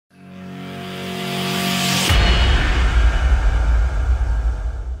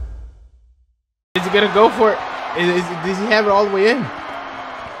he gonna go for it? Does he have it all the way in?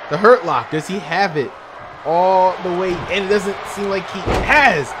 The hurt lock. Does he have it all the way in? It doesn't seem like he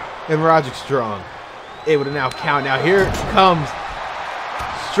has. And Roderick Strong able to now count. Now here it comes.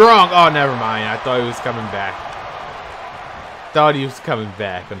 Strong. Oh, never mind. I thought he was coming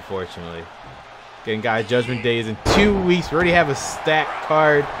back. Unfortunately. Again, guys, Judgment Day is in 2 weeks. We already have a stacked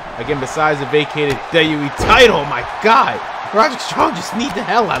card. Again, besides the vacated WWE title. Oh, my God. Roderick Strong just need the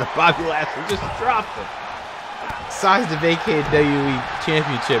hell out of Bobby Lashley. Just dropped him. Besides the vacated WWE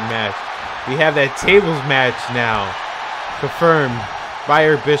Championship match, we have that tables match now. Confirmed by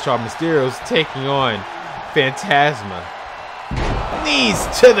Eric Bischoff. Mysterio's taking on Phantasma. Knees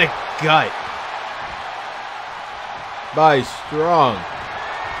to the gut by Strong.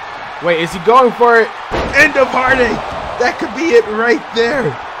 Wait, is he going for it? End of Heartache. That could be it right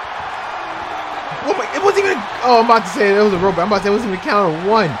there. Oh my, it wasn't even. Oh, I'm about to say it was a robot. I'm about to say it wasn't even a count of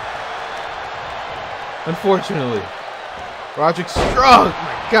one. Unfortunately, Roderick Strong. Oh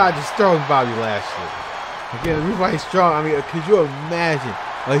my God, just throwing Bobby Lashley. Again, the reason why he's strong. I mean, could you imagine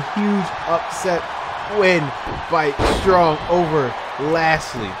a huge upset win by Strong over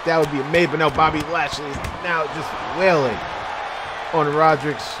Lashley? That would be amazing. But no, Bobby Lashley is now just wailing on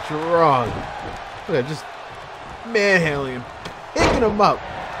Roderick Strong. Look at just manhandling him, picking him up.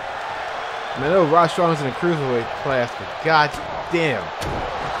 I mean, I know Rod Strong's in the cruiserweight class, but god damn.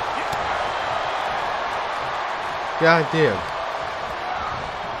 God damn.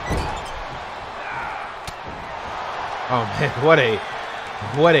 Oh man,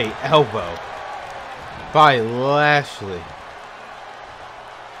 what a elbow by Lashley.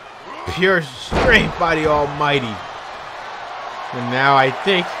 Pure strength by the Almighty. And now I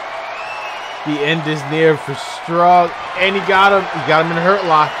think the end is near for Strong. And he got him. He got him in a hurt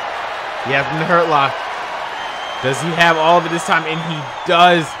lock. He has him in a hurt lock. Does he have all of it this time? And he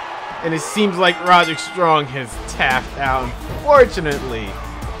does. And it seems like Roderick Strong has tapped out. Unfortunately,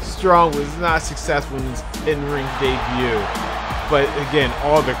 Strong was not successful in his in-ring debut. But again,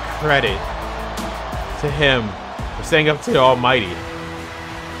 all the credit to him for standing up to the Almighty.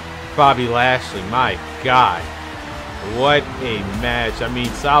 Bobby Lashley, my God. What a match. I mean,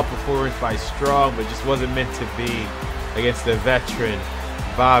 solid performance by Strong, but just wasn't meant to be against the veteran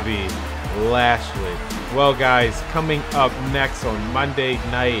Bobby Lashley. Well, guys, coming up next on Monday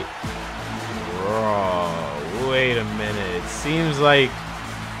Night Raw. Wait a minute. It seems like...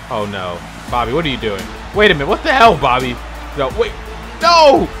 Oh, no. Bobby, what are you doing? Wait a minute. What the hell, Bobby? No, wait.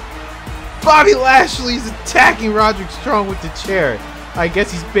 No! Bobby Lashley's attacking Roderick Strong with the chair. I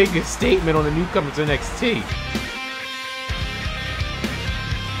guess he's making a statement on the newcomers NXT.